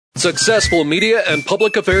Successful media and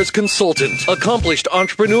public affairs consultant, accomplished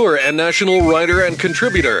entrepreneur and national writer and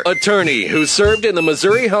contributor, attorney who served in the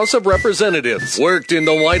Missouri House of Representatives, worked in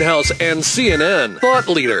the White House and CNN, thought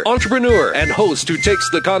leader, entrepreneur, and host who takes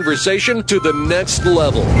the conversation to the next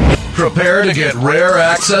level. Prepare to get rare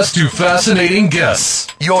access to fascinating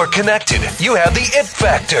guests. You're connected. You have the it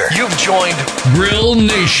factor. You've joined Grill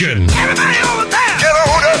Nation. Everybody over there! Get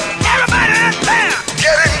over there! Everybody out there!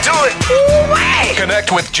 Get into it! Ooh-wee!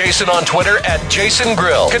 Connect with Jason on Twitter at Jason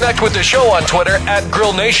Grill. Connect with the show on Twitter at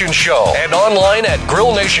Grill Nation Show and online at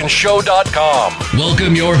grillnationshow.com.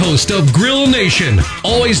 Welcome your host of Grill Nation,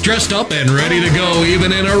 always dressed up and ready to go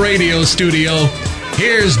even in a radio studio.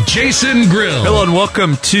 Here's Jason Grill. Hello and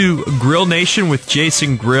welcome to Grill Nation with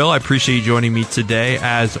Jason Grill. I appreciate you joining me today,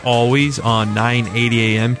 as always, on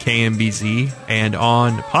 980 AM KMBZ and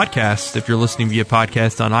on podcasts, if you're listening via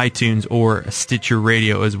podcast on iTunes or Stitcher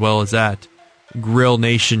Radio, as well as at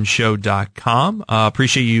grillnationshow.com.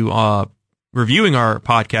 Appreciate you reviewing our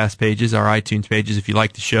podcast pages, our iTunes pages. If you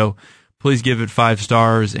like the show, please give it 5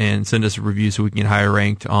 stars and send us a review so we can get higher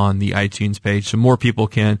ranked on the iTunes page so more people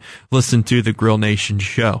can listen to the Grill Nation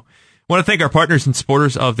Show. I want to thank our partners and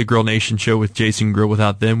supporters of the Grill Nation Show with Jason Grill.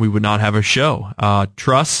 Without them, we would not have a show.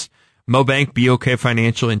 Truss, MoBank, BOK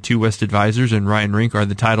Financial, and 2 West Advisors and Ryan Rink are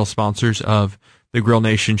the title sponsors of the Grill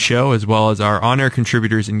Nation Show, as well as our on-air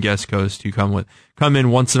contributors and guest hosts who come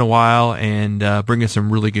in once in a while and bring us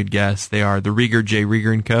some really good guests. They are the Rieger, J.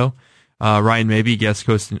 Rieger & Co., Ryan Mabey, guest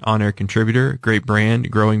host and on-air contributor, great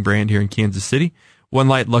brand, growing brand here in Kansas City, One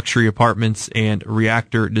Light Luxury Apartments and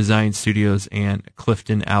Reactor Design Studios, and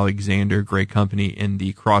Clifton Alexander, great company in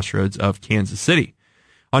the crossroads of Kansas City.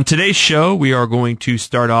 On today's show, we are going to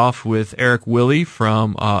start off with Eric Willey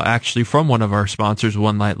from one of our sponsors,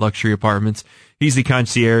 One Light Luxury Apartments. He's the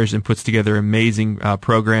concierge and puts together amazing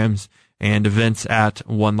programs and events at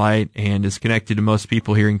One Light and is connected to most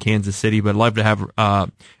people here in Kansas City. But I'd love to have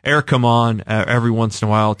Eric come on every once in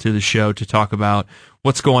a while to the show to talk about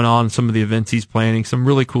what's going on, some of the events he's planning, some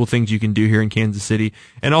really cool things you can do here in Kansas City,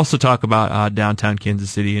 and also talk about downtown Kansas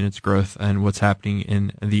City and its growth and what's happening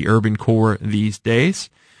in the urban core these days.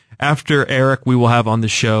 After Eric, we will have on the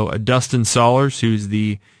show Dustin Sollers, who's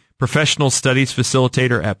the professional studies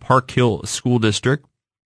facilitator at Park Hill School District.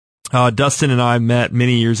 Dustin and I met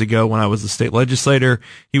many years ago when I was a state legislator.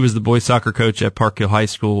 He was the boys soccer coach at Park Hill High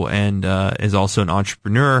School and is also an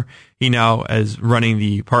entrepreneur. He now is running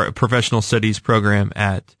the professional studies program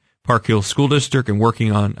at Park Hill School District and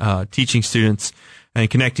working on teaching students and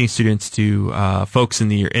connecting students to folks in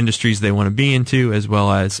the industries they want to be into, as well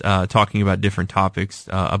as talking about different topics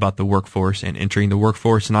about the workforce and entering the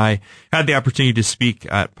workforce. And I had the opportunity to speak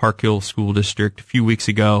at Park Hill School District a few weeks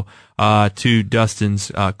ago to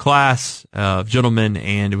Dustin's class of gentlemen,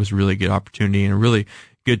 and it was a really good opportunity and a really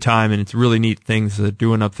good time. And it's really neat things they're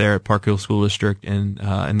doing up there at Park Hill School District and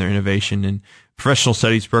their innovation and professional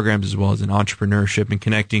studies programs, as well as in entrepreneurship and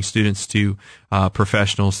connecting students to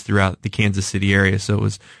professionals throughout the Kansas City area. So it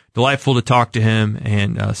was delightful to talk to him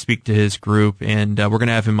and speak to his group. And we're going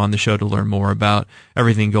to have him on the show to learn more about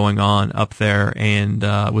everything going on up there and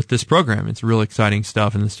with this program. It's really exciting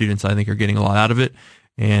stuff, and the students, I think, are getting a lot out of it.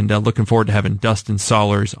 And looking forward to having Dustin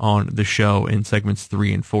Sollers on the show in segments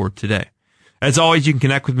 3 and 4 today. As always, you can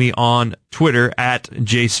connect with me on Twitter at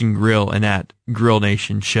Jason Grill and at Grill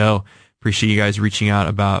Nation Show. Appreciate you guys reaching out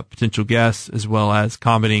about potential guests as well as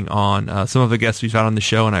commenting on some of the guests we've had on the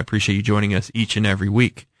show, and I appreciate you joining us each and every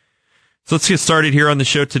week. So let's get started here on the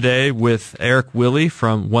show today with Eric Willey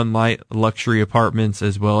from One Light Luxury Apartments,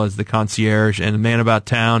 as well as the concierge and the man about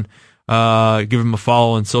town. Give him a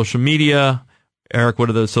follow on social media. Eric, what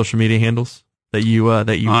are those social media handles that you on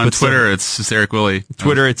put Twitter? It's just Eric Willey.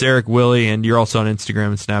 Twitter, it's Eric Willey, and you're also on Instagram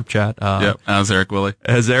and Snapchat. Yep, as Eric Willey.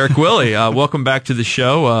 As Eric Willey. Welcome back to the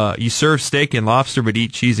show. You serve steak and lobster, but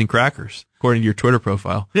eat cheese and crackers, according to your Twitter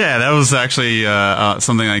profile. Yeah, that was actually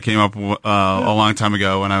something I came up a long time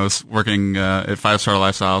ago when I was working at 5 Star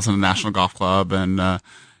Lifestyles in the National Golf Club, and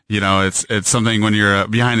it's something when you're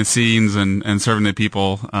behind the scenes and serving the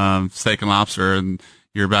people steak and lobster, and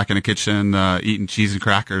you're back in the kitchen eating cheese and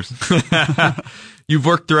crackers. You've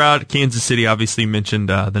worked throughout Kansas City, obviously mentioned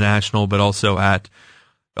the National, but also at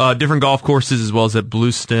different golf courses as well as at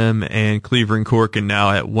Blue Stem and Cleveland Cork and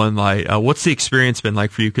now at One Light. What's the experience been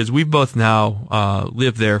like for you? Because we've both now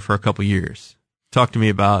lived there for a couple years. Talk to me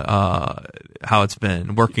about how it's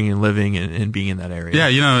been working and living and being in that area.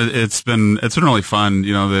 Yeah, it's been really fun.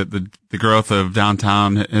 The growth of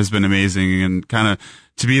downtown has been amazing, and kind of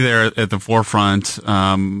to be there at the forefront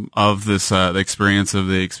of this the experience of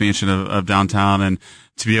the expansion of downtown, and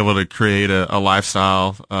to be able to create a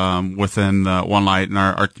lifestyle within One Light and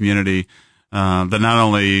our community that not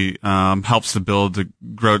only helps to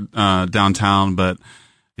grow downtown, but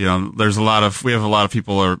we have a lot of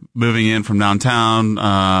people are moving in from downtown,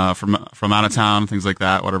 from out of town, things like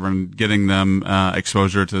that, whatever, and getting them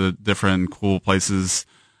exposure to the different cool places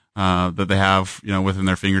that they have, within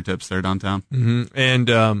their fingertips there downtown. Mm-hmm. And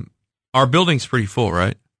our building's pretty full,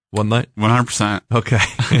 right? One Light? 100%. Okay.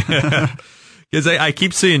 Because I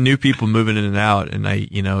keep seeing new people moving in and out, and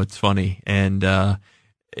it's funny. And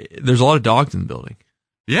there's a lot of dogs in the building.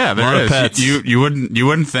 Yeah, there is. Pets. You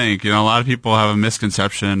wouldn't think. A lot of people have a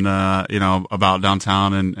misconception, about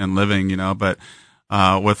downtown and living, but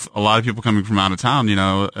with a lot of people coming from out of town,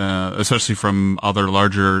 especially from other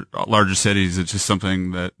larger cities, it's just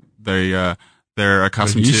something that they're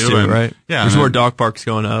accustomed to, and, right? Yeah, there's more dog parks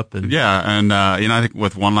going up, and I think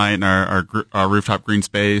with One Light and our rooftop green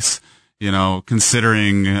space,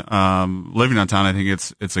 considering living downtown, I think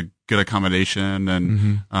it's a good accommodation,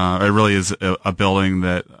 and it really is a building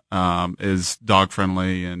that is dog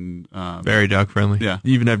friendly and very dog friendly. Yeah,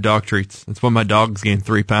 you even have dog treats. That's when my dogs gained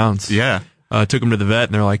 3 pounds. Yeah. Took him to the vet,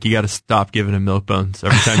 and they're like, you got to stop giving him milk bones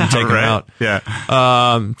every time you take right. him out.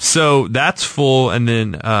 Yeah. So that's full, and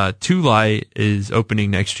then 2 Light is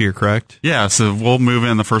opening next year, correct? Yeah, so we'll move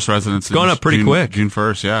in the first residence. Going up pretty quick. June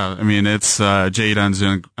 1st, yeah. I mean, it's Jay Dunn's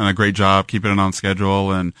doing a great job keeping it on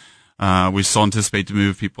schedule, and we still anticipate to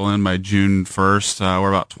move people in by June 1st. We're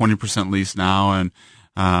about 20% leased now, and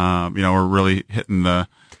we're really hitting the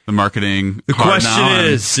marketing. The question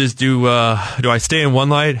is do I stay in One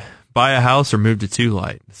Light, buy a house, or move to 2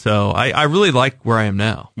 Light? So I really like where I am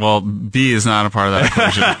now. Well, B is not a part of that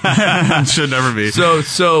equation. It should never be. So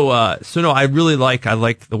no, I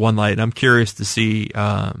like the One Light, and I'm curious to see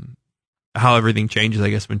how everything changes, I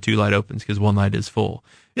guess, when 2 Light opens, because One Light is full.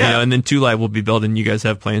 Yeah. And then 2 Light will be built, and you guys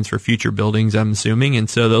have plans for future buildings, I'm assuming, and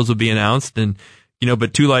so those will be announced. And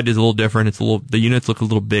but 2 Light is a little different. The units look a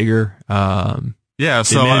little bigger. Yeah,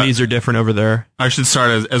 so the amenities are different over there. I should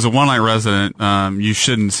start as a One Light resident. You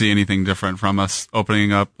shouldn't see anything different from us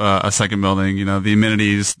opening up a second building. The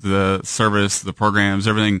amenities, the service, the programs,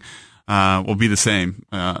 everything will be the same.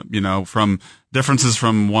 From differences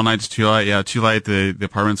from One Light to 2 Light. Yeah, 2 Light, the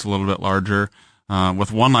apartment's a little bit larger.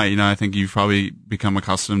 With One Light, I think you've probably become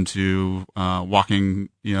accustomed to walking,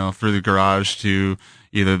 through the garage to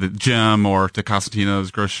either the gym or to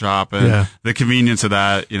Costantino's grocery shop, and the convenience of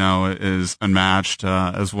that, is unmatched,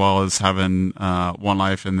 as well as having One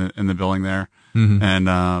Life in the building there, and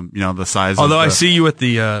the size. Although I see you at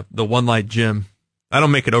the One Light gym, I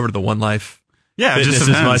don't make it over to the One Life. Yeah, fitness just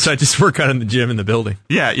as much. I just work out in the gym in the building.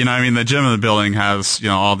 Yeah, the gym in the building has,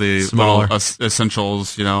 all the smaller little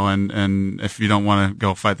essentials, and if you don't want to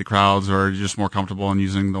go fight the crowds, or you're just more comfortable in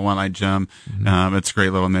using the One Light gym, it's a great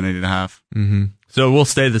little amenity to have. Mm-hmm. So we'll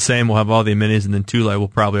stay the same. We'll have all the amenities, and then 2 Light will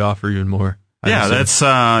probably offer even more. That's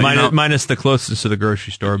minus the closest to the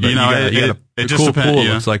grocery store, but you got a cool pool.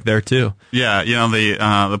 It looks like there too. Yeah,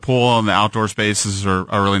 the pool and the outdoor spaces are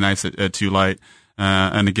really nice at 2 Light.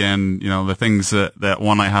 And again, the things that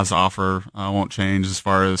One Light has to offer won't change as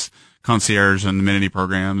far as concierge and amenity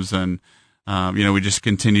programs, and we just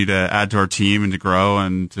continue to add to our team and to grow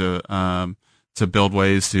and to build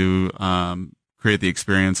ways to create the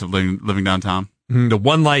experience of living downtown. The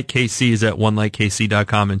One Light KC is at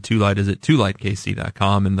onelightkc.com, and 2 Light is at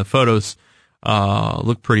 2lightkc.com, and the photos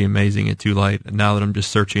look pretty amazing at 2 Light. Now that I'm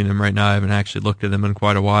just searching them right now, I haven't actually looked at them in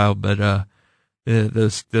quite a while, but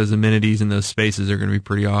those amenities and those spaces are going to be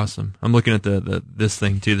pretty awesome. I'm looking at this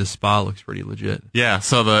thing too. The spa looks pretty legit. Yeah,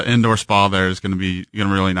 so the indoor spa there is going to be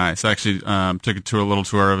really nice. I actually took a little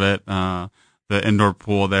tour of it. The indoor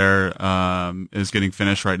pool there is getting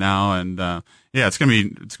finished right now, and it's gonna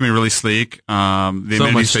be really sleek. The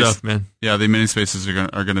so much stuff, man. Yeah, the amenity spaces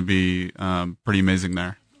are gonna be pretty amazing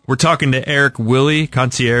there. We're talking to Eric Willie,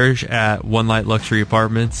 concierge at One Light Luxury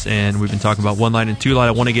Apartments, and we've been talking about 1 Light and 2 Light.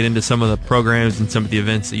 I want to get into some of the programs and some of the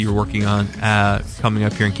events that you're working on coming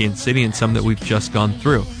up here in Kansas City, and some that we've just gone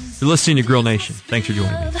through. You're listening to Grill Nation. Thanks for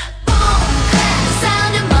joining me.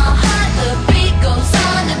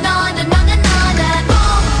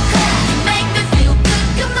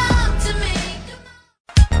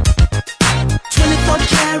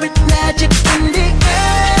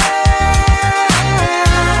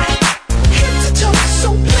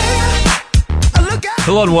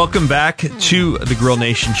 Hello and welcome back to the Grill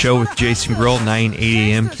Nation Show with Jason Grill, 9, 8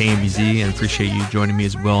 a.m. KMBZ, and appreciate you joining me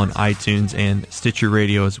as well on iTunes and Stitcher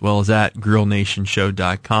Radio, as well as at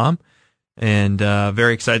grillnationshow.com. and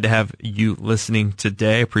very excited to have you listening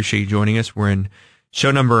today. Appreciate you joining us. We're in show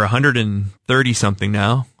number 130 something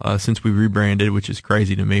now, since we rebranded, which is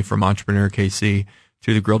crazy to me, from Entrepreneur KC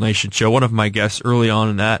to the Grill Nation Show. One of my guests early on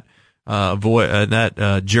in that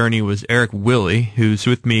journey was Eric Willie, who's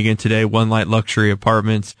with me again today. One Light Luxury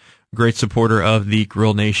Apartments, great supporter of the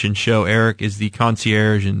Grill Nation Show. Eric is the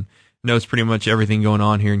concierge and knows pretty much everything going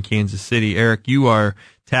on here in Kansas City. Eric, you are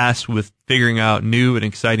tasked with figuring out new and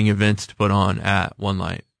exciting events to put on at One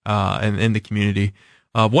Light and in the community.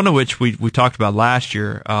 One of which we talked about last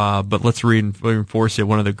year, but let's reinforce it.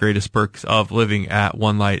 One of the greatest perks of living at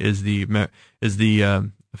One Light is the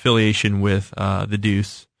affiliation with the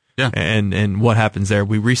Deuce. Yeah. And what happens there.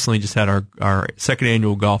 We recently just had our second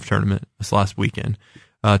annual golf tournament this last weekend.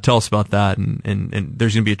 Tell us about that, and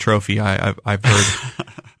there's going to be a trophy, I've heard.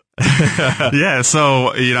 Yeah,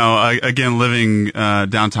 so, again, living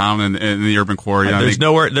downtown in the urban core,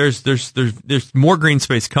 there's more green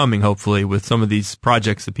space coming, hopefully, with some of these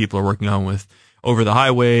projects that people are working on with over the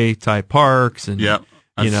highway type parks, and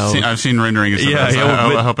I've seen renderings. I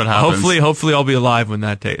hope it happens. Hopefully I'll be alive when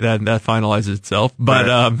that finalizes itself.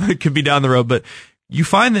 But it could be down the road. But you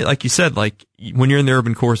find that, like you said, like when you're in the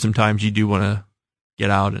urban core, sometimes you do want to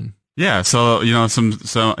get out and. Yeah, so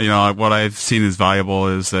what I've seen is valuable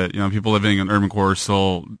is that people living in urban core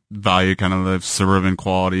still value kind of the suburban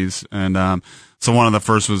qualities, and so one of the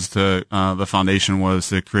first was the foundation was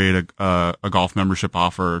to create a golf membership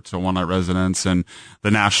offer to One Light residents, and the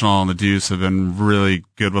National and the Deuce have been really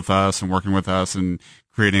good with us and working with us and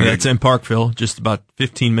creating. That's in Parkville, just about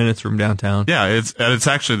 15 minutes from downtown. Yeah, it's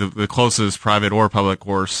actually the closest private or public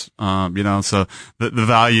course. So the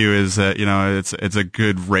value is that it's a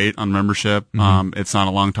good rate on membership. Mm-hmm. It's not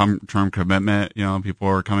a long-term commitment. People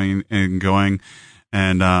are coming and going.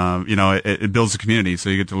 And, it builds a community. So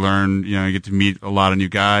you get to learn, you get to meet a lot of new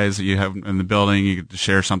guys that you have in the building. You get to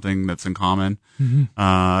share something that's in common. Mm-hmm.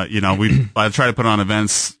 I try to put on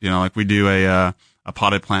events, like we do a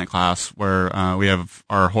potted plant class where, we have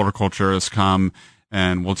our horticulturists come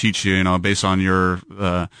and we'll teach you, based on your,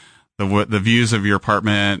 the views of your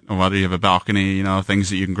apartment, whether you have a balcony, things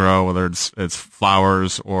that you can grow, whether it's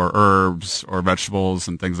flowers or herbs or vegetables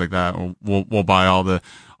and things like that. We'll buy all the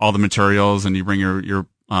materials, and you bring your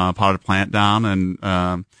potted plant down, and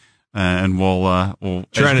we'll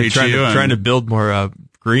trying to build more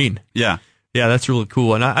green. Yeah, that's really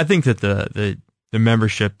cool. And I think that the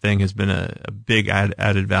membership thing has been a big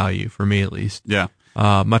added value for me, at least. Yeah.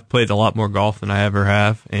 I've played a lot more golf than I ever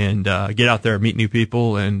have, and get out there, meet new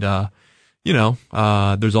people, and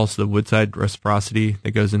there's also the Woodside reciprocity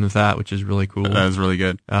that goes into that, which is really cool. That is really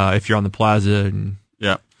good. If you're on the plaza, and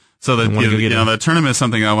so the tournament is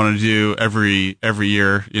something I want to do every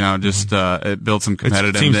year. It builds some competitiveness.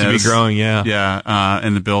 It seems to be growing,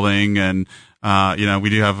 in the building, and we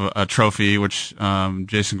do have a trophy, which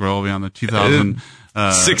Jason Grill will be on the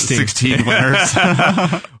 2016 winners.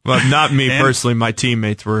 Well, not me personally. My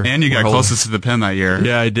teammates were. And you got closest to the pin that year.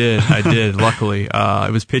 Yeah, I did. Luckily,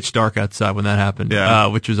 it was pitch dark outside when that happened. Yeah.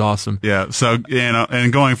 Which was awesome. Yeah. So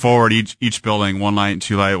and going forward, each building, One Light and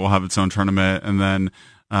Two Light, will have its own tournament, and then.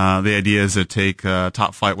 The idea is to take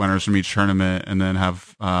top flight winners from each tournament and then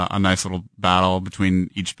have a nice little battle between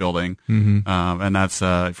each building. Mm-hmm. And that's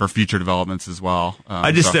for future developments as well.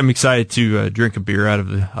 I just am excited to drink a beer out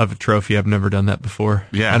of a trophy. I've never done that before.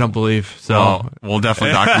 Yeah, I don't believe so. Well, we'll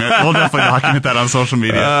definitely document that on social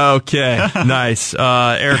media. Okay, nice.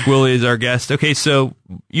 Eric Willie is our guest. Okay, so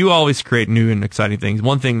you always create new and exciting things.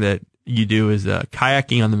 One thing that you do is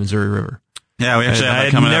kayaking on the Missouri River. Yeah, we actually I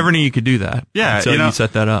never knew you could do that. Yeah, so you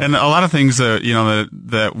set that up. And a lot of things that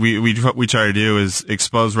we try to do is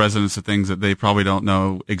expose residents to things that they probably don't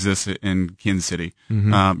know exist in Kansas City.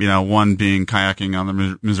 Mm-hmm. One being kayaking on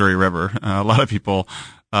the Missouri River. A lot of people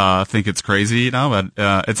think it's crazy, but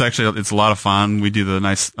it's a lot of fun. We do the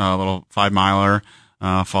nice little 5-miler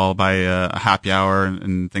followed by a happy hour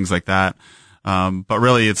and things like that. But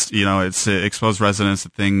really it's to expose residents to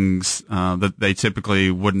things, that they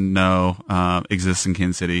typically wouldn't know, exist in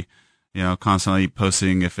Kansas City. Constantly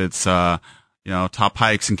posting if it's, top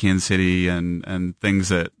hikes in Kansas City and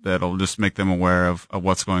things that'll just make them aware of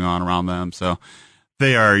what's going on around them. So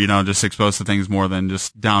they are, just exposed to things more than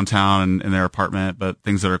just downtown and in their apartment, but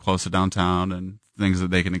things that are close to downtown and things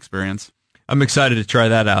that they can experience. I'm excited to try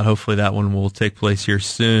that out. Hopefully that one will take place here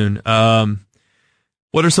soon.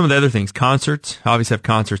 What are some of the other things? Concerts? Obviously have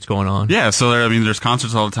concerts going on. Yeah, so there's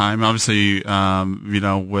concerts all the time. Obviously,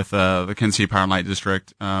 with the Kansas City Power and Light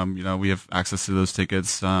District, we have access to those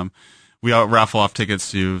tickets. We raffle off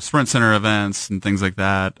tickets to Sprint Center events and things like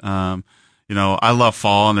that. I love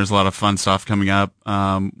fall, and there's a lot of fun stuff coming up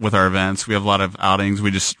with our events. We have a lot of outings.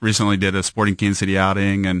 We just recently did a Sporting Kansas City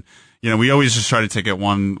outing, and we always just try to take it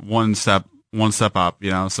one step up.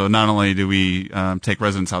 So not only do we take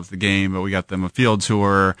residents out to the game, but we got them a field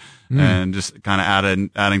tour and just kind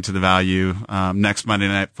of adding to the value. Next Monday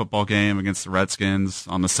night football game against the Redskins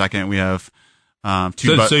on the 2nd, we have so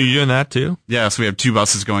you're doing that too? Yeah, so we have 2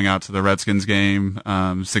 buses going out to the Redskins game,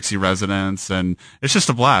 60 residents, and it's just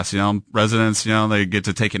a blast. Residents, they get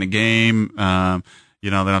to take in a game. They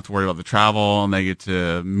don't have to worry about the travel, and they get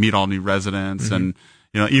to meet all new residents. And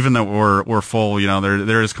even though we're full,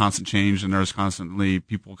 there is constant change, and there's constantly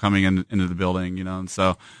people coming into the building. And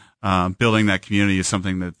so building that community is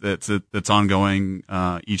something that's ongoing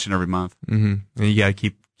each and every month. Mm-hmm. And you got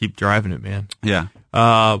to keep driving it, man. Yeah.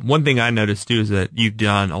 One thing I noticed too is that you've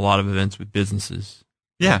done a lot of events with businesses.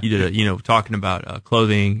 Yeah. You did talking about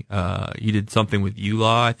clothing. You did something with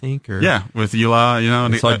EULA, I think. Or yeah, with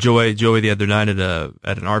EULA. I saw Joey the other night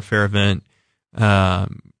at an art fair event.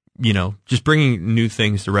 Just bringing new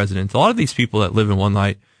things to residents. A lot of these people that live in One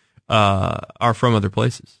Light are from other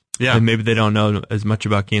places. Yeah. And maybe they don't know as much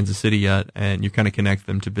about Kansas City yet, and you kind of connect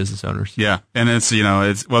them to business owners. Yeah. And it's,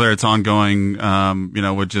 it's whether it's ongoing,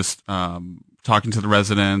 with just talking to the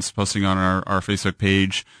residents, posting on our Facebook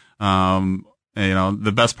page.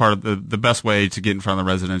 The best part of the best way to get in front of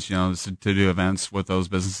the residents, is to do events with those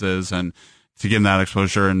businesses and to give them that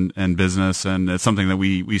exposure and business. And it's something that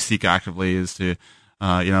we seek actively is to,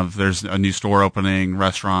 if there's a new store opening,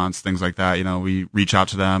 restaurants, things like that, we reach out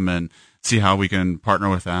to them and see how we can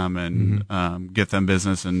partner with them and get them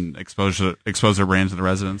business and expose their brand to the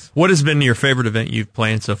residents. What has been your favorite event you've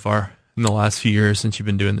planned so far in the last few years since you've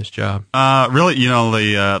been doing this job? Really,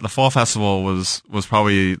 the fall festival was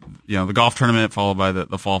probably, the golf tournament followed by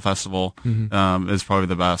the fall festival is probably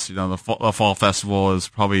the best. The fall festival is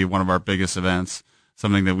probably one of our biggest events,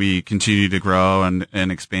 something that we continue to grow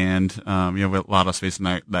and expand. We have a lot of space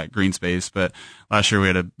in that green space, but last year we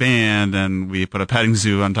had a band and we put a petting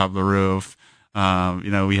zoo on top of the roof.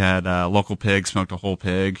 We had local pig, smoked a whole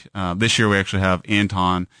pig. This year we actually have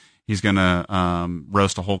Anton. He's gonna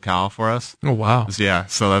roast a whole cow for us. Oh wow! Yeah,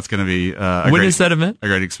 so that's gonna be when is that event? A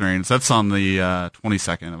great experience. That's on the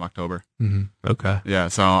 22nd of October. Mm-hmm. Okay. Yeah,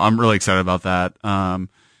 so I'm really excited about that.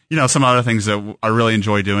 Some other things that I really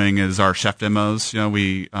enjoy doing is our chef demos.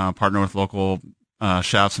 We partner with local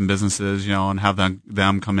chefs and businesses, and have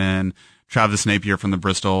them come in. Travis Napier from the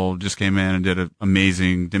Bristol just came in and did an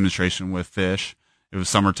amazing demonstration with fish. It was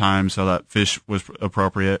summertime, so that fish was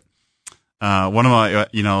appropriate. One of my,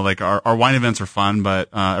 our wine events are fun, but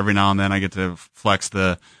every now and then I get to flex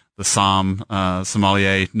the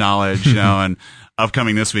sommelier knowledge, and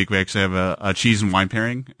upcoming this week we actually have a cheese and wine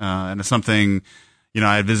pairing, and it's something.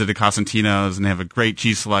 I had visited Cosentino's and they have a great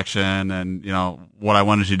cheese selection. And, what I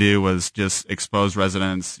wanted to do was just expose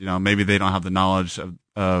residents. Maybe they don't have the knowledge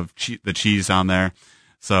of the cheese down there.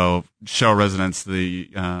 So show residents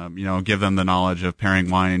give them the knowledge of pairing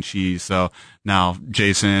wine and cheese. So now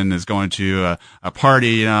Jason is going to a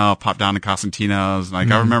party, pop down to Cosentino's. I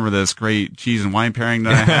remember this great cheese and wine pairing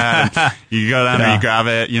that I had. And you go down there, you grab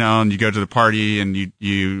it, and you go to the party and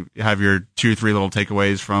you have your 2 or 3 little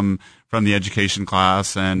takeaways from the education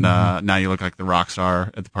class, and now you look like the rock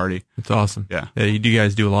star at the party. It's awesome. Yeah, you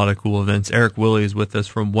guys do a lot of cool events. Eric Willey is with us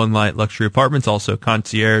from One Light Luxury Apartments, also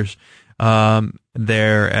concierge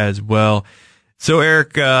there as well. So,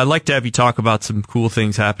 Eric, I'd like to have you talk about some cool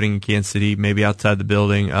things happening in Kansas City, maybe outside the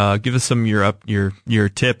building. Give us some of your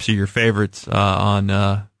tips or your favorites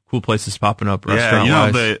on cool places popping up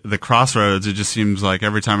restaurant-wise. Yeah, the Crossroads, it just seems like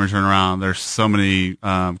every time I turn around, there's so many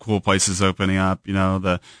cool places opening up.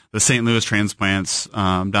 The St. Louis transplants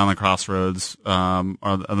down the Crossroads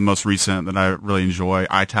are the most recent that I really enjoy.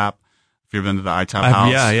 ITAP. If you've been to the ITAP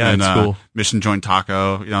house. Yeah, and, it's cool. Mission Joint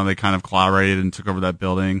Taco, they kind of collaborated and took over that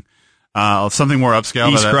building. Something more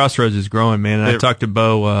upscale. East Crossroads is growing, man. And I talked to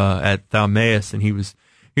Bo at Thalmaeus, and he was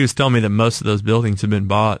telling me that most of those buildings have been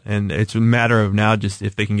bought, and it's a matter of now just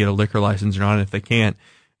if they can get a liquor license or not. And if they can't,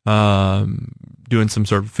 doing some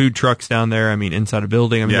sort of food trucks down there. Inside a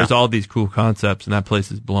building. There's all these cool concepts, and that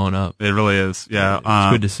place is blowing up. It really is. Yeah,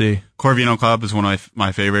 it's good to see. Corvino Club is one of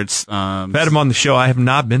my favorites. I've had him on the show. I have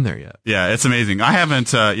not been there yet. Yeah, it's amazing. I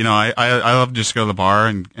haven't. I love to just go to the bar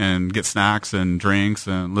and get snacks and drinks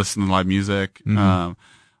and listen to live music. Mm-hmm.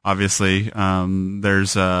 Obviously,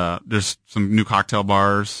 there's some new cocktail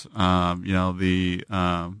bars. The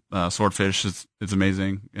Swordfish is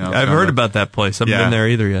amazing. I've heard about that place. I haven't been there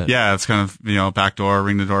either yet. Yeah, it's kind of back door,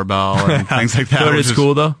 ring the doorbell, and things like that. So it's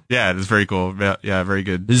cool though. Yeah, it is very cool. Yeah, very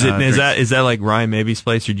good. Is that like Ryan Mabey's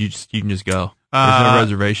place, or you can just go? There's no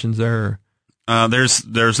reservations there? Or?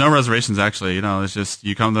 There's no reservations actually. It's just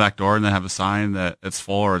you come to the back door and they have a sign that it's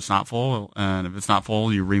full or it's not full. And if it's not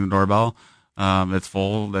full, you ring the doorbell. If it's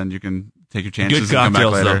full, then you can take your chances Good and come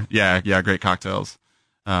back later. though. Yeah, great cocktails.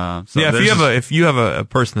 If you have a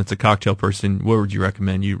person that's a cocktail person, what would you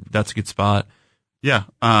recommend? That's a good spot. Yeah,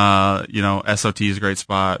 SOT is a great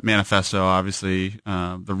spot. Manifesto, obviously,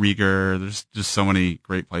 the Rieger. There's just so many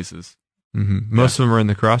great places. Mm-hmm. Most of them are in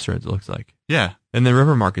the Crossroads, it looks like. Yeah, and the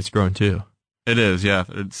River Market's growing too. It is. Yeah,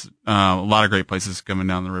 it's a lot of great places coming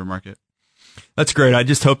down the River Market. That's great. I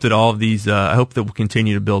just hope that all of these. I hope that we'll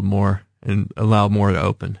continue to build more and allow more to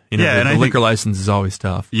open. The liquor license is always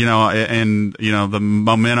tough. The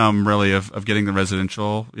momentum really of getting the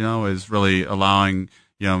residential, is really allowing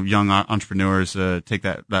young entrepreneurs to take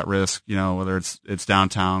that risk. Whether it's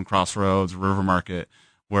downtown, Crossroads, River Market,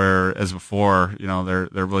 where as before, there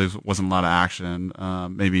really wasn't a lot of action.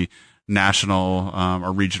 Maybe national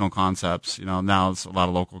or regional concepts. Now it's a lot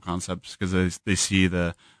of local concepts because they see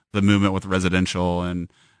the movement with residential and.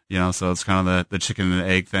 So it's kind of the chicken and the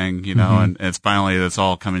egg thing, and it's finally it's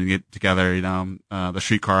all coming together. The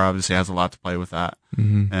streetcar obviously has a lot to play with that,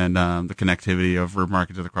 and the connectivity of River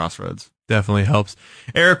Market to the Crossroads definitely helps.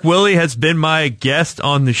 Eric Willey has been my guest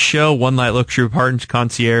on the show. One Light Luxury Apartments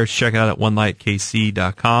Concierge. Check it out at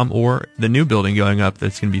onelightkc.com or the new building going up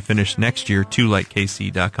that's going to be finished next year,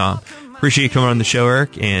 twolightkc.com. Appreciate you coming on the show,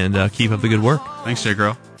 Eric, and keep up the good work. Thanks, Jay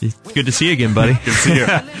Grill. It's good to see you again, buddy. Good to see you.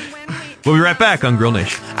 We'll be right back on Grill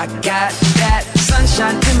Nation. I got that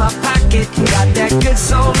sunshine in my pocket, got that good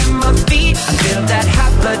soul in my feet, I feel that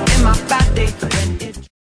hot blood in my body.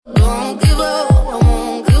 Don't give up, I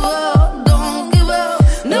won't give up, don't give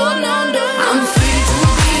up, no, I'm free to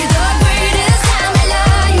be the greatest time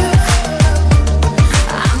alive.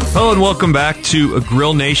 Hello and welcome back to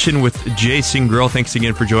Grill Nation with Jason Grill. Thanks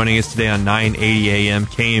again for joining us today on 980 AM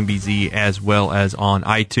KMBZ as well as on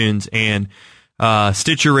iTunes and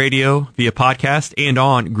Stitcher Radio via podcast and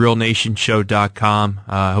on grillnationshow.com.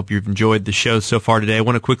 I hope you've enjoyed the show so far today. I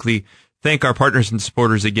want to quickly thank our partners and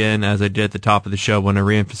supporters again, as I did at the top of the show. I want to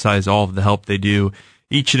reemphasize all of the help they do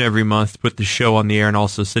each and every month to put the show on the air and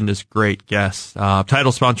also send us great guests.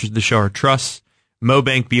 Title sponsors of the show are Truss,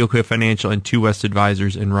 Mobank, BOK Financial, and Two West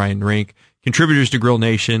Advisors and Ryan Rink. Contributors to Grill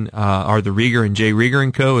Nation are the Rieger and Jay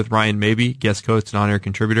Rieger & Co. with Ryan Mabey, guest host and on-air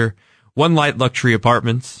contributor. One Light Luxury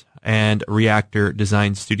Apartments and Reactor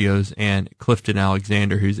Design Studios, and Clifton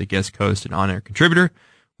Alexander, who's a guest host and on-air contributor.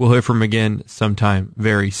 We'll hear from him again sometime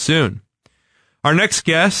very soon. Our next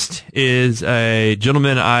guest is a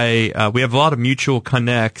gentleman we have a lot of mutual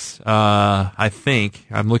connects, I think.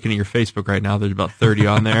 I'm looking at your Facebook right now. There's about 30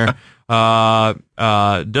 on there.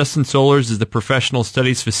 Dustin Solers is the professional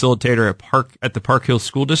studies facilitator at the Park Hill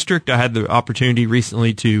School District. I had the opportunity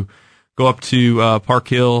recently to go up to Park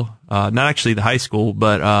Hill, not actually the high school,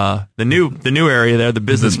 but the new area there, the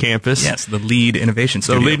business campus. Yes, the Lead Innovation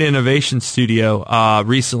Studio. The Lead Innovation Studio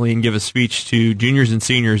recently and give a speech to juniors and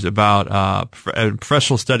seniors about a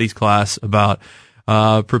professional studies class about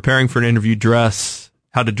preparing for an interview,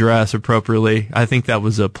 how to dress appropriately. I think that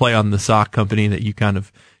was a play on the sock company that you kind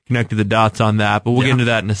of connected the dots on that, but we'll get into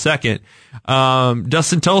that in a second.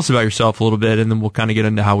 Dustin, tell us about yourself a little bit, and then we'll kind of get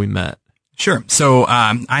into how we met. Sure. So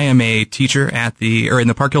I am a teacher in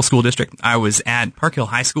the Park Hill School District. I was at Park Hill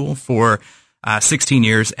High School for 16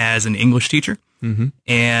 years as an English teacher,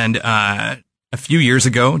 and a few years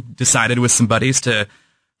ago decided with some buddies to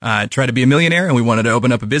try to be a millionaire, and we wanted to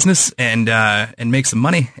open up a business and make some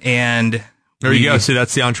money. And there you go. So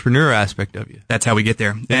that's the entrepreneur aspect of you. That's how we get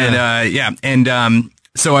there. And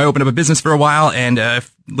so I opened up a business for a while, and a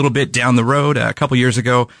little bit down the road, a couple years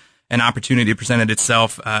ago, an opportunity presented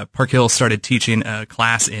itself. Park Hill started teaching a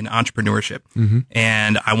class in entrepreneurship,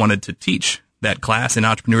 and I wanted to teach that class in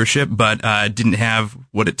entrepreneurship, but didn't have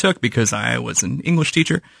what it took because I was an English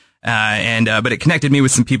teacher. But it connected me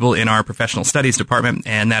with some people in our professional studies department,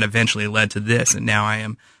 and that eventually led to this. And now I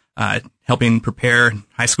am helping prepare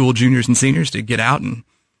high school juniors and seniors to get out and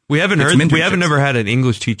we haven't never had an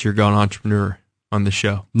English teacher go an entrepreneur on the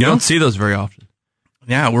show. You don't see those very often.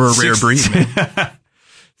 Yeah, we're a rare breed, man.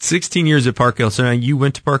 16 years at Park Hill. So now you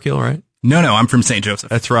went to Park Hill, right? No, I'm from St. Joseph.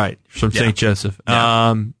 That's right. From St. Joseph.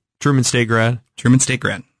 Yeah. Truman State grad. Truman State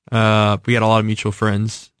grad. We had a lot of mutual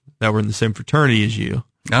friends that were in the same fraternity as you.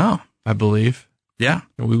 Oh. I believe. Yeah.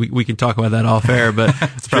 We can talk about that off air, but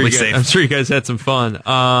it's probably safe. I'm sure you guys had some fun.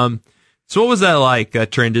 So what was that like,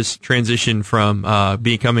 transition from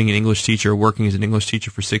becoming an English teacher, working as an English teacher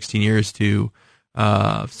for 16 years to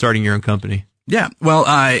starting your own company? Yeah. Well,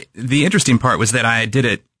 the interesting part was that I did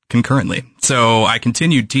it concurrently. So I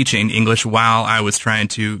continued teaching English while I was trying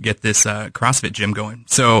to get this CrossFit gym going.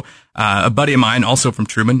 So a buddy of mine, also from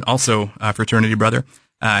Truman, also a fraternity brother,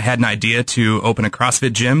 had an idea to open a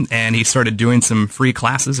CrossFit gym, and he started doing some free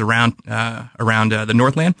classes around the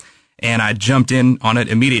Northland. And I jumped in on it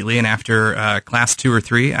immediately. And after class 2 or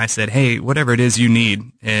 3, I said, "Hey, whatever it is you need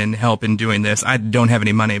in help in doing this, I don't have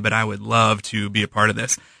any money, but I would love to be a part of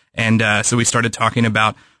this." And so we started talking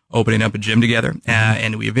about opening up a gym together,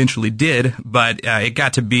 and we eventually did. But it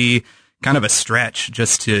got to be kind of a stretch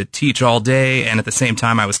just to teach all day, and at the same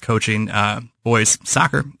time, I was coaching boys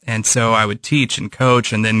soccer, and so I would teach and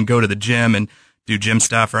coach, and then go to the gym and do gym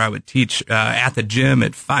stuff, or I would teach at the gym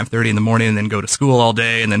at 5:30 in the morning, and then go to school all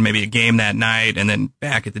day, and then maybe a game that night, and then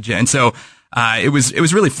back at the gym. And so it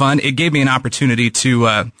was really fun. It gave me an opportunity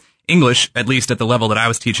to English, at least at the level that I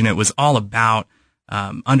was teaching it, was all about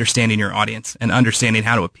understanding your audience and understanding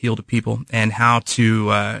how to appeal to people and how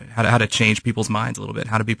to change people's minds a little bit,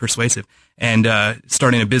 how to be persuasive. And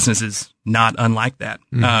starting a business is not unlike that,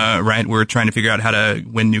 right? We're trying to figure out how to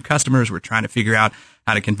win new customers. We're trying to figure out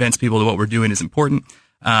how to convince people that what we're doing is important.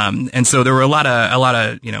 And so there were a lot of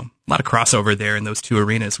crossover there in those two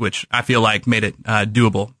arenas, which I feel like made it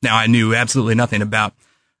doable. Now, I knew absolutely nothing about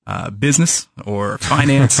business or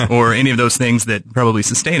finance or any of those things that probably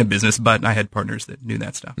sustain a business, but I had partners that knew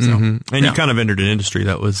that stuff. So, and you kind of entered an industry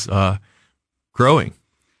that was growing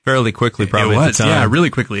fairly quickly, probably. It at was, the time. yeah, really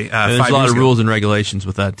quickly. And there's a lot of rules and regulations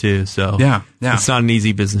with that too. So yeah, it's not an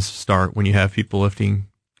easy business to start when you have people lifting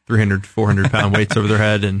 300, 400 pound weights over their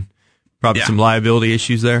head, and probably some liability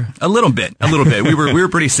issues there. A little bit. We were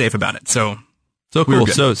pretty safe about it. So cool.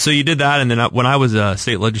 So you did that, and then when I was a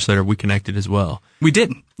state legislator, we connected as well. We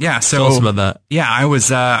did. Yeah. So tell us about that. Yeah, I was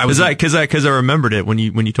because I remembered it when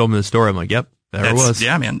you told me the story. I'm like, yep, there it was.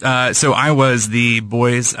 Yeah, man. So I was the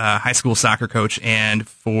boys' high school soccer coach, and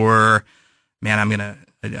I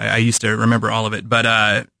used to remember all of it,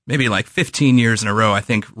 but maybe like 15 years in a row, I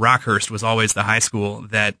think Rockhurst was always the high school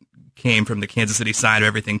that came from the Kansas City side of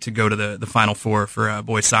everything to go to the Final Four for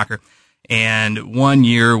boys soccer. And one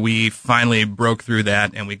year we finally broke through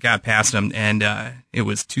that, and we got past them, and it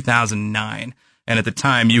was 2009. And at the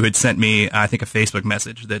time, you had sent me, I think, a Facebook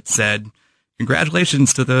message that said,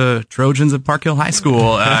 "Congratulations to the Trojans of Park Hill High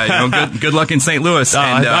School. Good luck in St. Louis."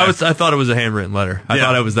 And, I thought it was a handwritten letter. I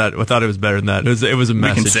thought it was that. I thought it was better than that. It was a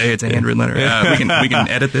message. We can say it's a handwritten letter. We can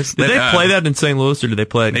edit this. Did they play that in St. Louis, or did they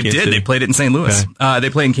play it in Kansas City? They played it in St. Louis. Okay. They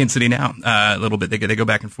play in Kansas City now a little bit. They go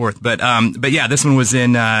back and forth. But yeah, this one was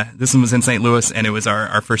in St. Louis, and it was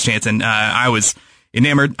our first chance. And I was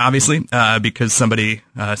enamored, obviously, because somebody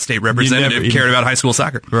state representative cared about high school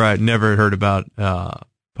soccer. Right. Never heard about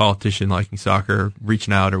politician liking soccer,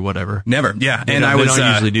 reaching out or whatever. Never. Yeah. They don't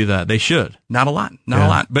usually do that. They should. Not a lot. Not a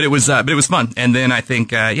lot. But it was fun. And then I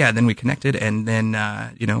think, then we connected, and then,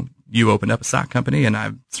 you opened up a sock company, and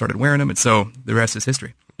I started wearing them. And so the rest is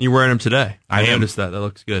history. You're wearing them today. I noticed that. That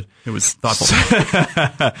looks good. It was thoughtful.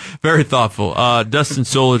 Very thoughtful. Dustin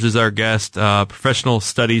Solage is our guest, professional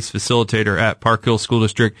studies facilitator at Park Hill School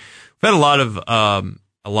District. We've had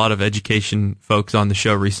a lot of education folks on the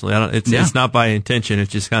show recently. It's not by intention. It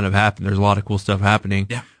just kind of happened. There's a lot of cool stuff happening.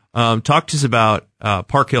 Yeah. Talk to us about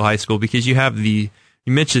Park Hill High School, because you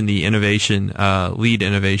mentioned the Lead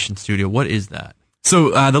Innovation Studio. What is that?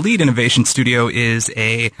 So the Lead Innovation Studio is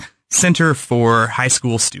a center for high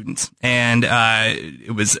school students, and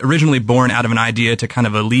it was originally born out of an idea to kind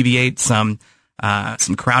of alleviate some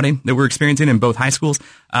crowding that we're experiencing in both high schools,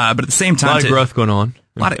 but at the same time, a lot of growth going on.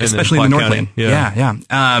 Especially in the Northland.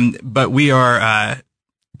 Yeah. But we are,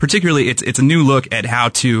 particularly, it's a new look at how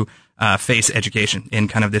to, face education in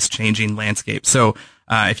kind of this changing landscape. So,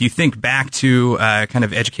 if you think back to, kind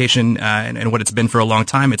of education, and what it's been for a long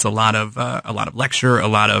time, it's a lot of lecture, a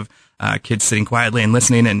lot of, kids sitting quietly and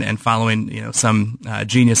listening and following, some,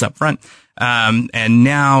 genius up front. And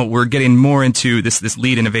now we're getting more into this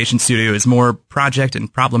Lead Innovation Studio is more project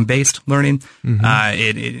and problem-based learning.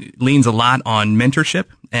 Mm-hmm. It leans a lot on mentorship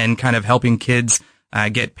and kind of helping kids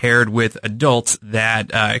get paired with adults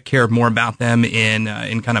that care more about them in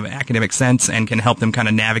kind of an academic sense and can help them kind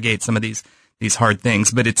of navigate some of these hard things.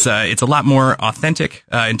 But it's a lot more authentic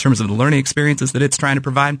in terms of the learning experiences that it's trying to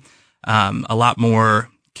provide. A lot more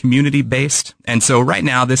community-based. And so right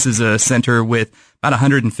now this is a center with about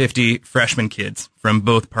 150 freshman kids from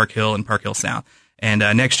both Park Hill and Park Hill South. And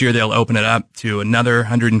next year they'll open it up to another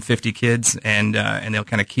 150 kids, and they'll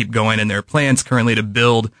kind of keep going. And there are plans currently to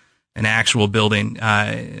build an actual building,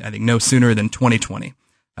 I think no sooner than 2020,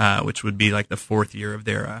 which would be like the 4th year of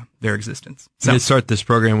their existence. So they start this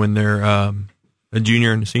program when they're a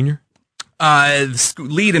junior and a senior?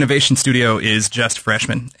 Lead Innovation Studio is just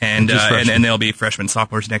freshmen, and they'll be freshmen,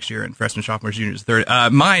 sophomores next year, and freshmen, sophomores, juniors third.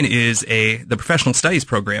 Mine is the professional studies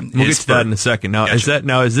program. We'll get to that in a second. Now,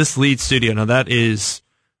 Gotcha. is this Lead Studio? Now that is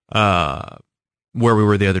where we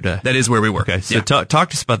were the other day. That is where we were. Okay, so Yeah. talk to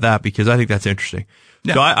us about that because I think that's interesting.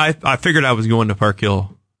 Yeah. So I figured I was going to Park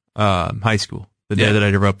Hill High School the day Yeah. that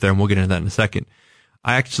I drove up there, and we'll get into that in a second.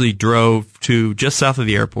 I actually drove to just south of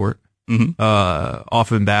the airport.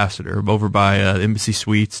 Off Ambassador, over by Embassy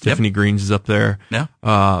Suites. Yep. Tiffany Greens is up there.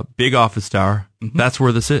 Yeah. Big office tower. That's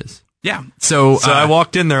where this is. Yeah. So I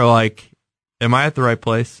walked in there like, am I at the right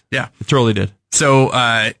place? Yeah. I totally did. So,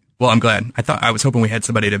 well, I'm glad. I was hoping we had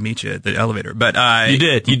somebody to meet you at the elevator, but You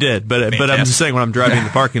did. But I'm Fantastic. just saying when I'm driving in the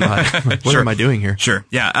parking lot, I'm like, what Sure. am I doing here? Sure.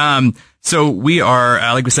 Yeah. So we are,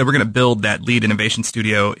 like we said, we're going to build that Lead Innovation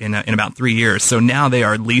Studio in about 3 years. So now they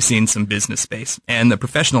are leasing some business space, and the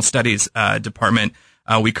professional studies department.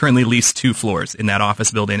 We currently lease 2 floors in that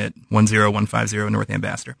office building at 10150 North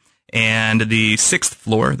Ambassador, and the 6th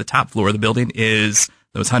floor, the top floor of the building, is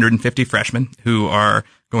those 150 freshmen who are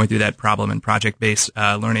going through that problem and project-based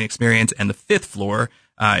learning experience, and the 5th floor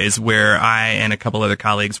is where I and a couple other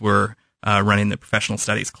colleagues were running the professional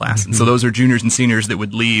studies class. And so those are juniors and seniors that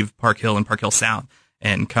would leave Park Hill and Park Hill South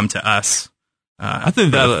and come to us. I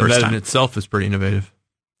think for the first that time. in itself is pretty innovative.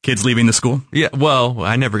 Kids leaving the school, Yeah, well,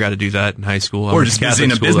 I never got to do that in high school. I or went just to Catholic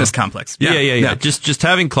visiting a school, business though. complex. Yeah. Just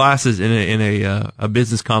having classes in a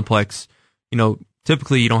business complex. You know,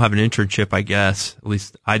 typically you don't have an internship. I guess at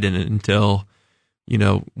least I didn't until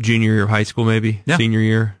junior year of high school, maybe senior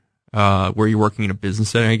year, where you're working in a business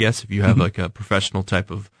setting. I guess if you have like a professional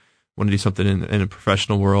type of want to do something in a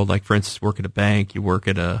professional world, like for instance, work at a bank, you work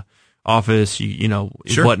at a office,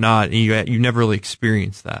 Sure. whatnot, and you never really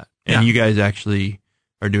experienced that, and you guys actually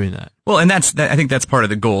are doing that. Well, and I think that's part of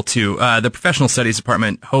the goal too. The professional studies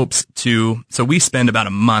department hopes to, so we spend about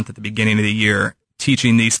a month at the beginning of the year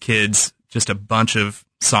teaching these kids just a bunch of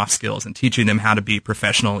soft skills and teaching them how to be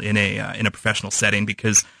professional in a professional setting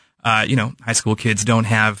because, high school kids don't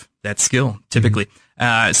have that skill typically.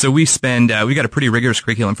 So we got a pretty rigorous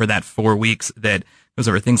curriculum for that 4 weeks that goes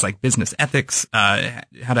over things like business ethics, how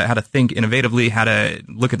to think innovatively, how to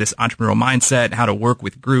look at this entrepreneurial mindset, how to work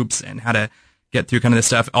with groups, and how to get through kind of this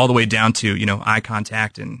stuff all the way down to, eye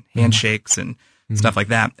contact and handshakes and stuff like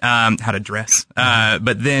that, how to dress.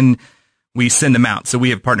 But then we send them out. So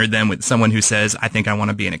we have partnered them with someone who says, I think I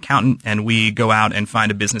want to be an accountant. And we go out and find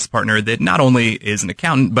a business partner that not only is an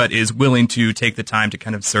accountant, but is willing to take the time to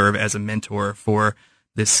kind of serve as a mentor for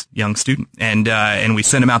this young student. And we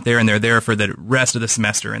send them out there and they're there for the rest of the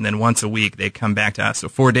semester. And then once a week, they come back to us. So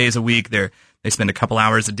 4 days a week, they spend a couple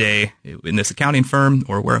hours a day in this accounting firm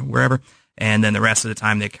or wherever. And then the rest of the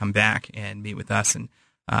time they come back and meet with us and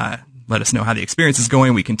let us know how the experience is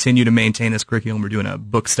going. We continue to maintain this curriculum. We're doing a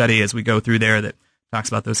book study as we go through there that talks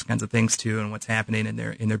about those kinds of things too and what's happening in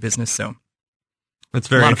their business. So that's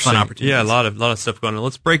very a lot of interesting. fun opportunities. Yeah, a lot of stuff going on.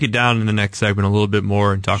 Let's break it down in the next segment a little bit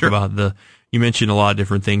more and talk Sure. about you mentioned a lot of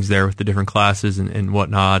different things there with the different classes and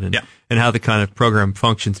whatnot and how the kind of program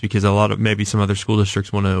functions because maybe some other school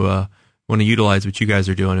districts want to utilize what you guys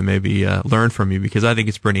are doing and maybe learn from you because I think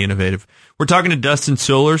it's pretty innovative. We're talking to Dustin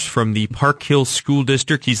Solers from the Park Hill School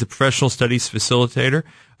District. He's a professional studies facilitator.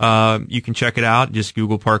 You can check it out. Just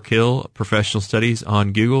Google Park Hill Professional Studies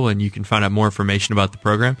on Google and you can find out more information about the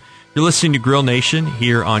program. You're listening to Grill Nation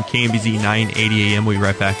here on KMBZ 980 AM. We'll be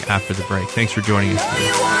right back after the break. Thanks for joining us today.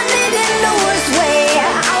 You want it in the worst way.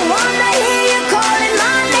 I wanna hear you calling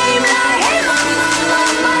my name like, hey mama,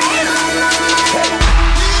 hey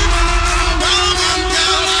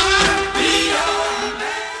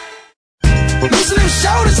mama. Loosen them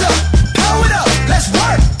shoulders up, power it up, let's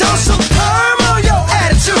work. Throw some perm on your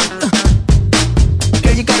attitude.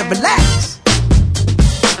 Girl, you gotta relax.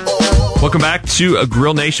 Welcome back to A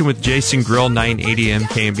Grill Nation with Jason Grill, 980 AM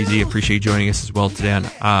KMBZ. Appreciate you joining us as well today on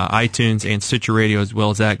iTunes and Stitcher Radio, as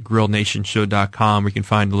well as at grillnationshow.com. We can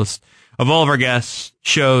find a list of all of our guests,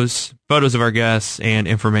 shows, photos of our guests, and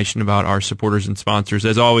information about our supporters and sponsors.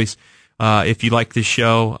 As always, if you like this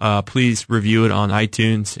show, please review it on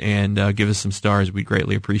iTunes and give us some stars. We'd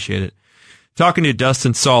greatly appreciate it. Talking to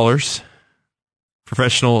Dustin Solers,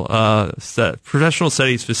 professional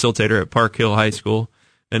studies facilitator at Park Hill High School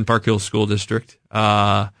and Park Hill School District.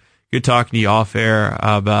 Good talking to you off air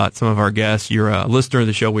about some of our guests. You're a listener of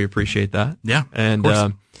the show. We appreciate that. Yeah, and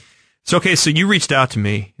of course. So you reached out to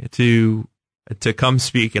me to come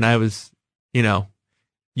speak, and I was,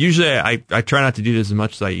 usually I try not to do this as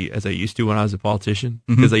much as I used to when I was a politician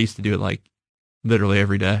because I used to do it like literally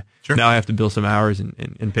every day. Sure. Now I have to bill some hours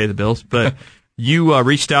and pay the bills. But you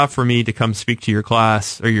reached out for me to come speak to your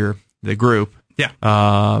class or your the group. Yeah.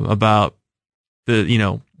 About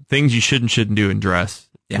the things you should and shouldn't do in dress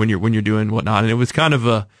when you're doing whatnot. And it was kind of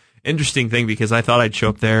a interesting thing because I thought I'd show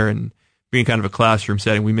up there and be in kind of a classroom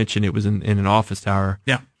setting. We mentioned it was in an office tower.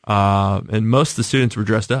 Yeah. And most of the students were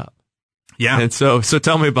dressed up. Yeah. And so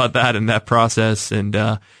tell me about that and that process. And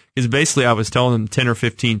because basically I was telling them 10 or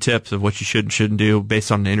 15 tips of what you should and shouldn't do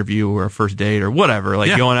based on an interview or a first date or whatever,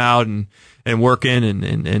 like going out and working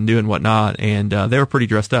and doing whatnot. And they were pretty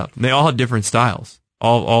dressed up. And they all had different styles.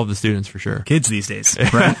 All of the students for sure. Kids these days,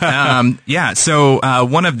 right? So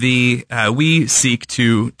one of the we seek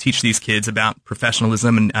to teach these kids about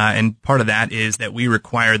professionalism, and part of that is that we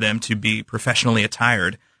require them to be professionally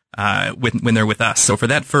attired when they're with us. So for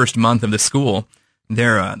that first month of the school,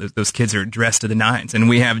 those kids are dressed to the nines, and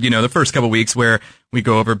we have the first couple weeks where we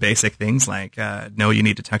go over basic things like no, you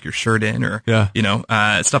need to tuck your shirt in, or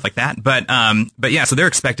stuff like that. But yeah, so they're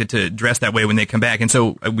expected to dress that way when they come back. And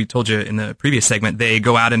so we told you in the previous segment, they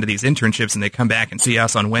go out into these internships and they come back and see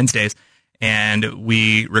us on Wednesdays, and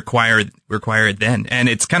we require it then. And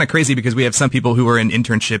it's kind of crazy because we have some people who are in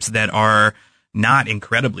internships that are not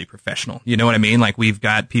incredibly professional. You know what I mean? Like we've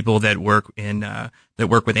got people that work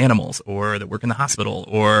with animals, or that work in the hospital,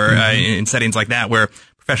 or in settings like that where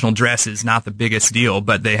professional dress is not the biggest deal,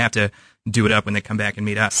 but they have to do it up when they come back and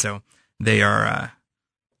meet us. So they are.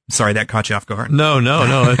 Sorry, that caught you off guard. No,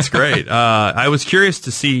 that's great. I was curious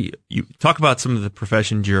to see you talk about some of the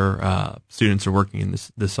professions your students are working in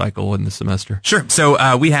this cycle in this semester. Sure.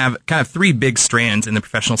 So we have kind of three big strands in the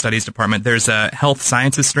professional studies department. There's a health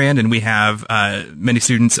sciences strand, and we have many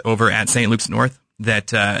students over at St. Luke's North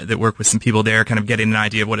that work with some people there, kind of getting an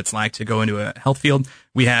idea of what it's like to go into a health field.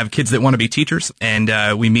 We have kids that want to be teachers,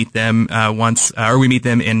 and we meet them we meet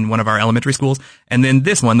them in one of our elementary schools. And then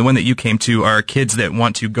this one, the one that you came to, are kids that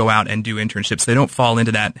want to go out and do internships. They don't fall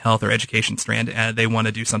into that health or education strand. They want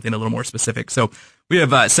to do something a little more specific. So we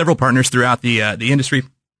have several partners throughout the industry,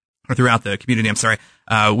 or throughout the community. I'm sorry.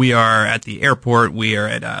 We are at the airport. We are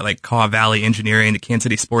at like Kaw Valley Engineering, the Kansas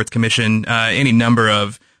City Sports Commission, any number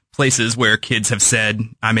of places where kids have said,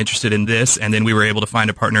 I'm interested in this, and then we were able to find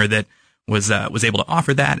a partner that was able to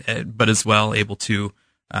offer that, but as well able to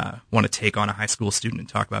want to take on a high school student and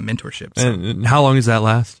talk about mentorship. So, and how long does that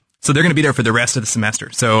last? So they're going to be there for the rest of the semester.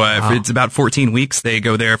 So it's about 14 weeks. They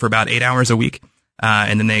go there for about 8 hours a week,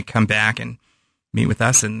 and then they come back and meet with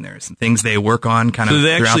us, and there's some things they work on kind of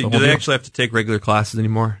throughout the whole do they deal. actually have to take regular classes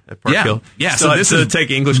anymore at Park Hill? Yeah. So this is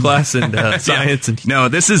take English class and science. And no,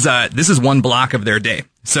 this is one block of their day.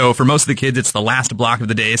 So for most of the kids, it's the last block of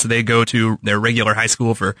the day. So they go to their regular high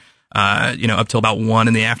school for up till about 1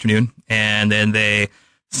 in the afternoon, and then they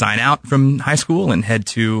sign out from high school and head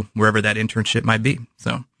to wherever that internship might be.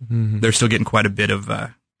 So they're still getting quite a bit of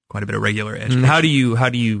regular education. And how do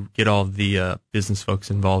you get all the business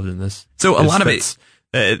folks involved in this? So a lot of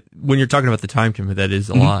it, when you're talking about the time commitment, that is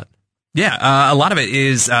a lot. Yeah, a lot of it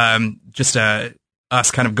is just us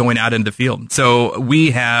kind of going out into the field. So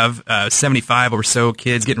we have 75 or so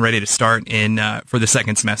kids getting ready to start in for the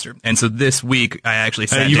second semester. And so this week I actually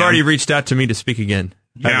sat You've down. already reached out to me to speak again.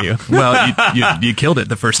 Yeah. You? Well, you killed it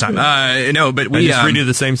the first time. No, but we just redo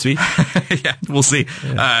the same speech. Yeah, we'll see.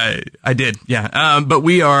 Yeah. I did. Yeah. But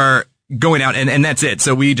we are going out, and that's it.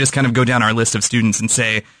 So we just kind of go down our list of students and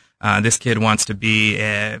say, this kid wants to be,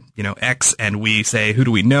 X, and we say, who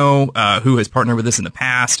do we know? Who has partnered with us in the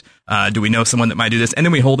past? Do we know someone that might do this? And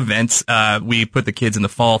then we hold events. We put the kids in the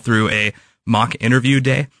fall through a mock interview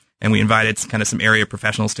day, and we invited kind of some area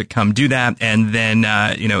professionals to come do that. And then,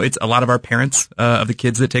 it's a lot of our parents of the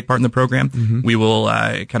kids that take part in the program. Mm-hmm. We will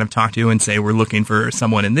kind of talk to you and say, we're looking for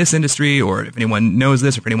someone in this industry, or if anyone knows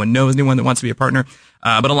this, or if anyone knows anyone that wants to be a partner.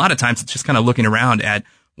 But a lot of times it's just kind of looking around at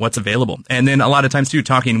what's available. And then a lot of times too,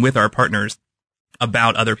 talking with our partners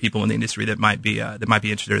about other people in the industry that might be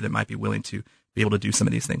interested, or that might be willing to be able to do some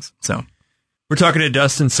of these things. So we're talking to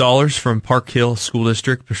Dustin Sollers from Park Hill School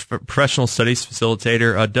District, professional studies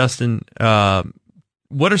facilitator. Dustin,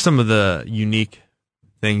 what are some of the unique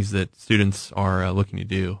things that students are looking to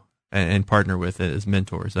do and partner with as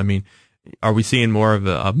mentors? I mean, are we seeing more of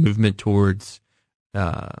a movement towards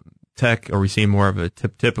tech? Are we seeing more of a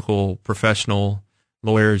typical professional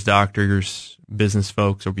lawyers, doctors, business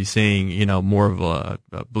folks? Are we seeing, more of a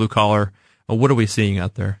blue collar? What are we seeing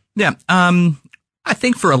out there? Yeah. I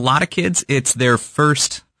think for a lot of kids, it's their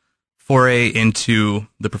first foray into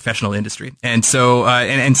the professional industry. And so,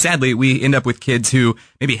 and sadly, we end up with kids who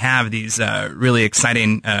maybe have these really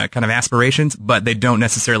exciting kind of aspirations, but they don't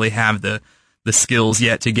necessarily have the skills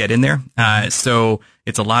yet to get in there. So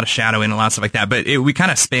it's a lot of shadowing and a lot of stuff like that. But we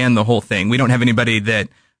kind of span the whole thing. We don't have anybody that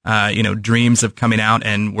dreams of coming out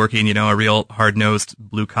and working, a real hard-nosed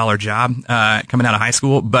blue-collar job coming out of high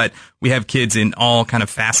school. But we have kids in all kind of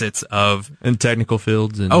facets of... And technical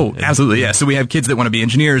fields. Absolutely, yeah. So we have kids that want to be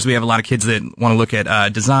engineers. We have a lot of kids that want to look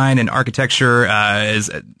at design and architecture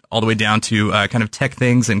all the way down to kind of tech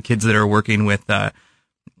things, and kids that are working with,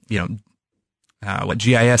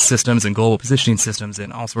 GIS systems and global positioning systems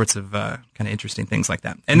and all sorts of kind of interesting things like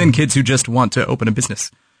that. And then kids who just want to open a business.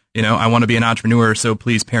 I want to be an entrepreneur, so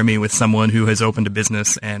please pair me with someone who has opened a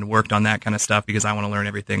business and worked on that kind of stuff, because I want to learn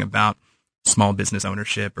everything about small business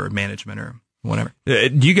ownership or management or whatever.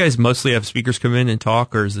 Do you guys mostly have speakers come in and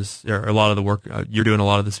talk, or is this a lot of the work? You're doing a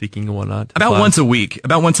lot of the speaking and whatnot? About once a week.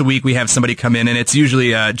 About once a week, we have somebody come in, and it's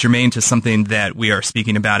usually germane to something that we are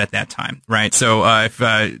speaking about at that time, right? So if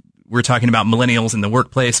we're talking about millennials in the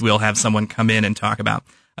workplace, we'll have someone come in and talk about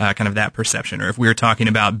kind of that perception. Or if we're talking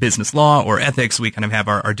about business law or ethics, we kind of have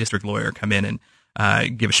our district lawyer come in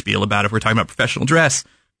and give a spiel about it. If we're talking about professional dress,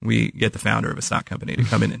 we get the founder of a stock company to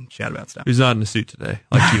come in and chat about stuff. Who's not in a suit today,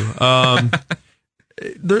 like you.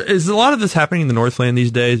 There is a lot of this happening in the Northland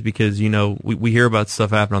these days, because, we hear about stuff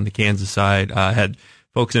happening on the Kansas side. Had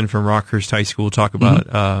folks in from Rockhurst High School talk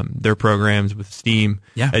about their programs with STEAM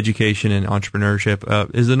education and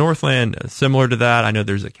entrepreneurship. Is the Northland similar to that? I know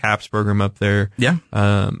there's a CAPS program up there. Yeah.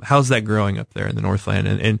 How's that growing up there in the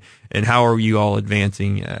Northland? And how are you all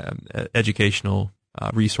advancing educational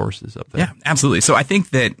resources up there? Yeah, absolutely. So I think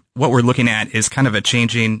that what we're looking at is kind of a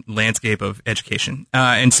changing landscape of education.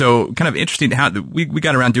 And so kind of interesting how we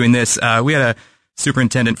got around doing this. We had a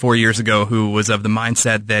superintendent 4 years ago who was of the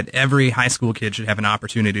mindset that every high school kid should have an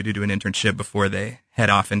opportunity to do an internship before they head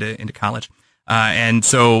off into college. And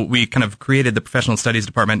so we kind of created the professional studies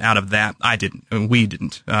department out of that. We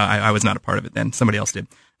didn't. I was not a part of it then. Somebody else did.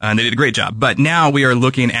 And they did a great job. But now we are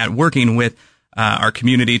looking at working with our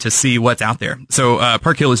community to see what's out there. So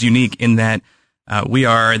Park Hill is unique in that we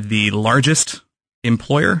are the largest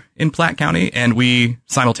employer in Platte County, and we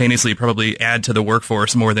simultaneously probably add to the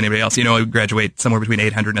workforce more than anybody else. We graduate somewhere between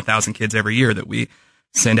 800 and 1,000 kids every year that we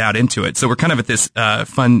send out into it. So we're kind of at this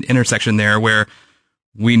fun intersection there where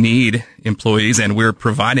we need employees, and we're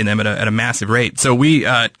providing them at a massive rate. So we,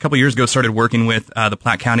 a couple years ago, started working with the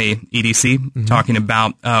Platte County EDC, talking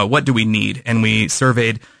about what do we need, and we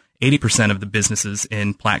surveyed 80% of the businesses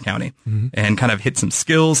in Platte County and kind of hit some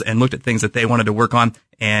skills and looked at things that they wanted to work on.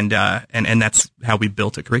 And that's how we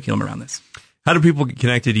built a curriculum around this. How do people get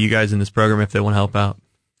connected to you guys in this program if they want to help out?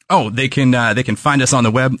 Oh, they can find us on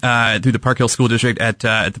the web, through the Park Hill School District at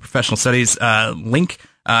the professional studies, link.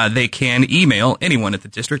 They can email anyone at the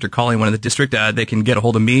district or call anyone in the district. They can get a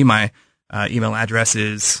hold of me. My, email address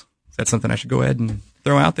is that something I should go ahead and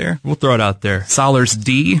throw out there? We'll throw it out there.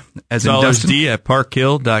 SolersD, as in Dustin. SolersD at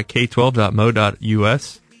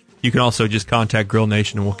parkhill.k12.mo.us. You can also just contact Grill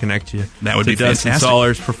Nation and we'll connect you. That would be Dustin fantastic.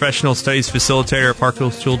 Solers, Professional Studies Facilitator at Park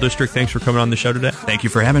Hill School District. Thanks for coming on the show today. Thank you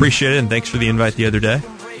for having me. Appreciate it, and thanks for the invite the other day.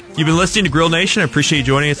 You've been listening to Grill Nation. I appreciate you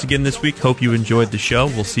joining us again this week. Hope you enjoyed the show.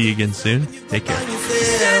 We'll see you again soon. Take care.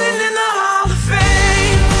 Standing in the Hall of Fame,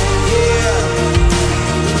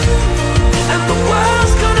 and the world